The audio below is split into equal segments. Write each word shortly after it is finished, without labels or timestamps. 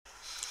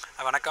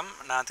வணக்கம்.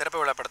 நான் திறப்பு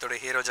விழா படத்துடைய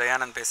ஹீரோ ஜெயா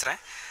ஆனந்த் பேசுகிறேன்.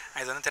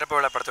 இது வந்து திறப்பு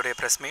விழா படத்துடைய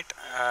ப்ரெஸ் மீட்.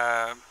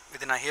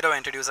 இது நான் ஹீரோவை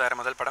இன்ட்ரடியூஸ் ஆகிற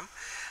முதல் படம்.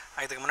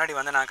 இதுக்கு முன்னாடி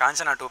வந்து நான்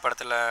காஞ்சனா 2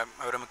 படத்தில்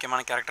ஒரு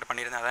முக்கியமான கேரக்டர்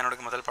பண்ணியிருந்தேன். அதான்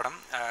என்னோட முதல் படம்.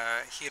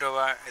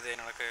 ஹீரோவாக இது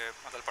எனக்கு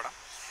முதல் படம்.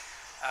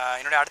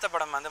 என்னுடைய அடுத்த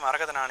படம் வந்து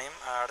மரகத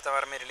நாணயம் அடுத்த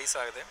வாரமே ரிலீஸ்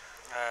ஆகுது.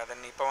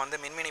 தென் இப்போ வந்து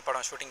மின்மினி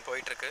படம் ஷூட்டிங்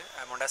போயிட்டுருக்கு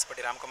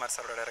முண்டாஸ்பட்டி ராம்குமார்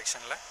சாரோட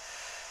டைரக்ஷனில்.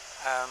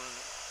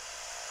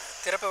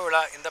 திறப்பு விழா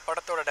இந்த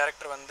படத்தோட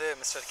டைரக்டர் வந்து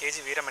மிஸ்டர்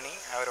K.G.Veeramani.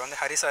 அவர் வந்து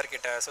ஹரி சார்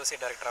கிட்ட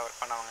அசோசியேட் டைரக்டராக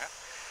ஒர்க் பண்ணவங்க.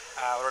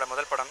 அவரோட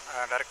முதல் படம்,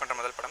 டைரக்ட் பண்ணுற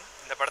முதல் படம்.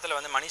 இந்த படத்தில்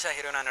வந்து மனிஷா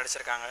ஹீரோயினாக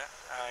நடிச்சிருக்காங்க.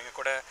 எங்கள்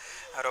கூட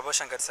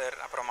ரோபோசங்கர் சார்,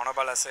 அப்புறம்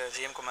மனோபாலா சார்,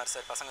 Kumar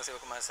சார், பசங்க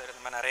சிவகுமார் சார்,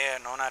 இந்த மாதிரி நிறைய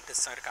நோன்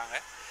ஆர்டிஸ்ட்டும் இருக்காங்க.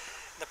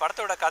 இந்த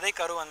படத்தோட கதை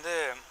கரு வந்து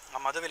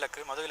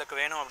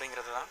மதுவிலக்கு வேணும்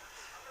அப்படிங்கிறது தான்.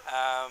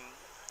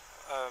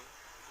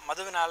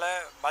 மதுவினால்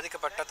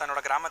பாதிக்கப்பட்ட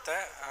தன்னோட கிராமத்தை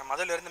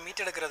மதுவிலிருந்து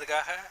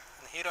மீட்டெடுக்கிறதுக்காக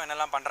ஹீரோ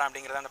என்னெல்லாம் பண்ணுறான்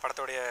அப்படிங்கிறது அந்த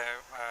படத்தோடைய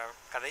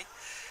கதை.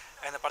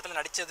 இந்த படத்தில்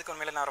நடித்ததுக்கு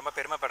உண்மையில நான் ரொம்ப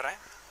பெருமைப்படுறேன்.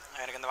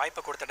 எனக்கு இந்த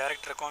வாய்ப்பை கொடுத்த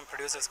டைரக்டருக்கும்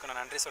ப்ரொடியூசர்ஸ்க்கும் நான்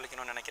நன்றி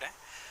சொல்லிக்கணும்னு நினைக்கிறேன்.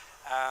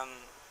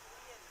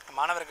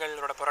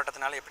 மாணவர்களோட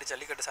போராட்டத்தினால எப்படி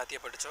ஜல்லிக்கட்டு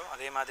சாத்தியப்பட்டுச்சோ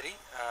அதே மாதிரி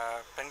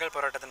பெண்கள்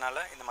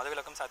போராட்டத்தினால இந்த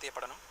மதுவிலக்கும்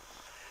சாத்தியப்படணும்.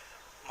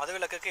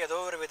 மதுவிலக்குக்கு ஏதோ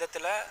ஒரு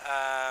விதத்தில்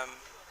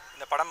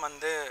இந்த படம்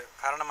வந்து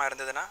காரணமாக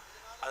இருந்ததுன்னா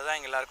அதுதான்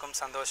எங்கள் எல்லாருக்கும்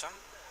சந்தோஷம்,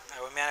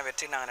 உண்மையான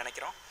வெற்றி நாங்கள்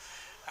நினைக்கிறோம்.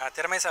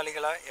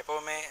 திறமைசாலிகளாக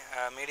எப்போவுமே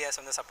மீடியாஸ்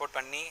வந்து சப்போர்ட்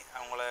பண்ணி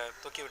அவங்கள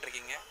தூக்கி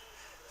விட்டுருக்கீங்க.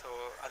 ஸோ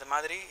அது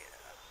மாதிரி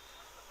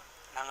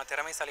நாங்கள்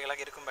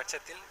திறமைசாலிகளாக இருக்கும்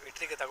பட்சத்தில்,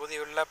 வெற்றிக்கு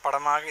தகுதியுள்ள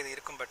படமாக இது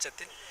இருக்கும்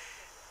பட்சத்தில்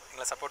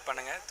எங்களை சப்போர்ட்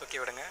பண்ணுங்கள், தூக்கி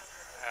விடுங்க.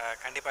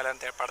 கண்டிப்பாக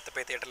எல்லோரும் படத்தை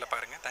போய் தியேட்டரில்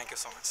பாருங்கள். Thank you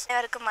so much.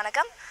 அனைவருக்கும்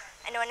வணக்கம்.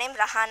 என்னோட நேம்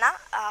ரஹானா.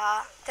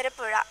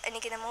 திறப்பு விழா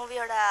இன்றைக்கி இந்த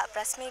மூவியோட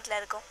ப்ரெஸ் மீட்டில்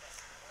இருக்கும்.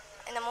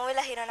 இந்த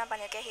மூவியில் ஹீரோனாக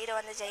பண்ணியிருக்கேன். ஹீரோ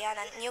வந்து ஜெயா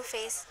ஆனந்த், நியூ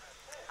ஃபேஸ்.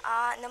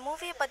 இந்த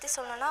மூவியை பற்றி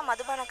சொல்லணுன்னா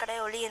மதுபான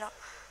கடையை ஒழியணும்,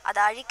 அதை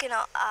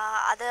அழிக்கணும்,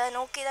 அதை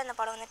நோக்கி தான் இந்த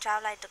படம் வந்து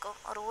ட்ராவல் ஆகிட்டுருக்கும்.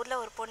 ஒரு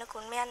ஊரில் ஒரு பொண்ணுக்கு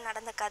உண்மையாக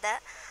நடந்த கதை,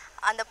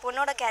 அந்த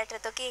பொண்ணோட கேரக்டரை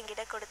தூக்கி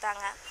என்கிட்ட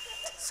கொடுத்தாங்க.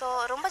 ஸோ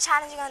ரொம்ப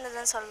சேலஞ்சிங்காக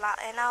இருந்ததுன்னு சொல்லலாம்.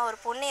 ஏன்னா ஒரு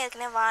பொண்ணு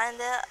ஏற்கனவே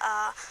வாழ்ந்து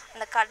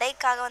அந்த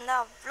கடைக்காக வந்து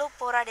அவ்வளோ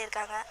போராடி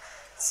இருக்காங்க.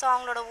 ஸோ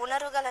அவங்களோட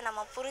உணர்வுகளை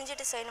நம்ம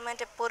புரிஞ்சுட்டு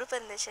செய்யணுமேன்ற பொறுப்பு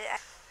இருந்துச்சு.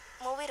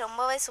 மூவி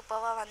ரொம்பவே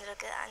சூப்பராக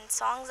வந்திருக்கு. அண்ட்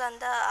சாங்ஸ்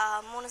வந்து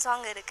 3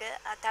 சாங் இருக்குது.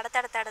 தட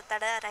தட தட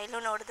தட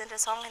ரயிலும் ஓடுதுன்ற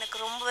சாங் எனக்கு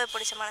ரொம்பவே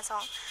பிடிச்சமான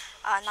song.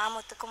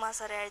 Kumar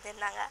sir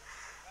எழுதியிருந்தாங்க.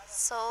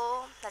 So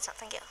that's all.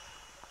 Thank you.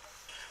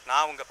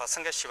 நான் உங்கள்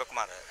பசங்க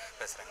சிவகுமார்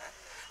பேசுகிறேங்க.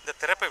 இந்த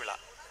திறப்பு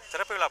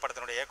விழா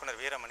படத்தினுடைய இயக்குனர்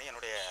வீரமணி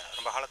என்னுடைய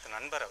ரொம்ப காலத்து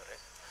நண்பர்.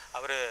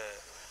 அவர்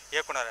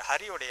இயக்குனர்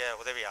ஹரியோடைய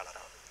உதவியாளர்.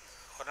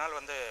 ஒரு நாள்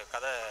வந்து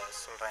கதை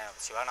சொல்கிறேன்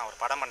சிவா, நான் ஒரு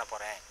படம் பண்ண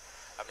போகிறேன்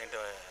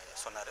அப்படின்ட்டு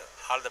சொன்னார்.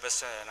 ஆல் த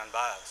பெஸ்ட்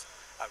நண்பா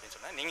அப்படின்னு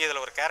சொன்னேன். நீங்கள்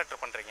இதில் ஒரு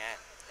கேரக்டர் பண்ணுறீங்க,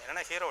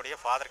 என்னென்னா ஹீரோடைய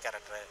ஃபாதர்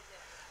கேரக்டர்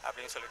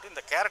அப்படின்னு சொல்லிட்டு,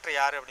 இந்த கேரக்டர்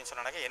யார் அப்படின்னு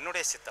சொன்னாங்க,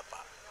 என்னுடைய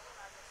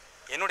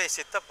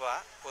சித்தப்பா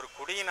ஒரு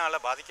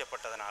குடியினால்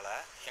பாதிக்கப்பட்டதுனால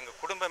எங்கள்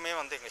குடும்பமே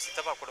வந்து, எங்கள்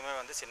சித்தப்பா குடும்பமே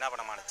வந்து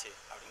சின்னாபனமானுச்சு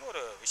அப்படின்னு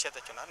ஒரு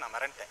விஷயத்த சொன்னார். நான்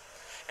மிரண்டேன்.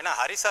 ஏன்னா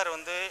ஹரி சார்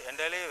வந்து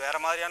என்டேலி வேறு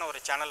மாதிரியான ஒரு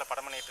சேனலில்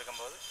படம் பண்ணிகிட்டு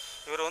இருக்கும்போது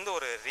இவர் வந்து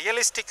ஒரு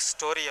ரியலிஸ்டிக்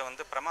ஸ்டோரியை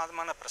வந்து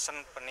பிரமாதமான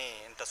ப்ரெசன்ட் பண்ணி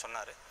என்கிட்ட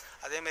சொன்னார்.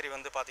 அதேமாரி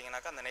வந்து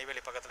பார்த்திங்கனாக்கா அந்த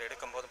நெய்வேலி பக்கத்தில்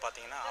எடுக்கும்போது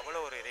பார்த்திங்கன்னா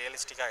அவ்வளோ ஒரு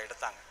ரியலிஸ்டிக்காக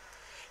எடுத்தாங்க.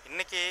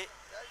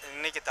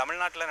 இன்றைக்கி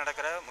தமிழ்நாட்டில்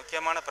நடக்கிற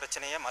முக்கியமான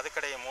பிரச்சனையை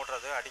மதுக்கடையை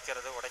மூடுறது,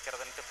 அடிக்கிறது,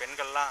 உடைக்கிறதுன்ட்டு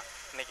பெண்கள்லாம்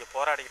இன்றைக்கி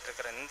போராடிக்கிட்டு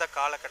இருக்கிற இந்த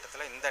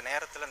காலகட்டத்தில், இந்த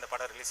நேரத்தில் இந்த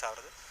படம் ரிலீஸ்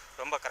ஆகிறது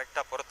ரொம்ப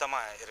கரெக்டாக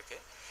பொருத்தமாக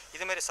இருக்குது.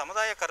 இதுமாரி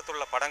சமுதாய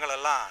கருத்துள்ள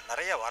படங்களெல்லாம்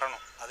நிறைய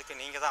வரணும். அதுக்கு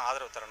நீங்கள் தான்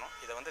ஆதரவு தரணும்.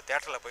 இதை வந்து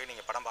தேட்டரில் போய்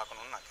நீங்கள் படம்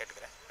பார்க்கணுன்னு நான்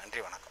கேட்டுக்கிறேன்.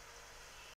 நன்றி, வணக்கம்.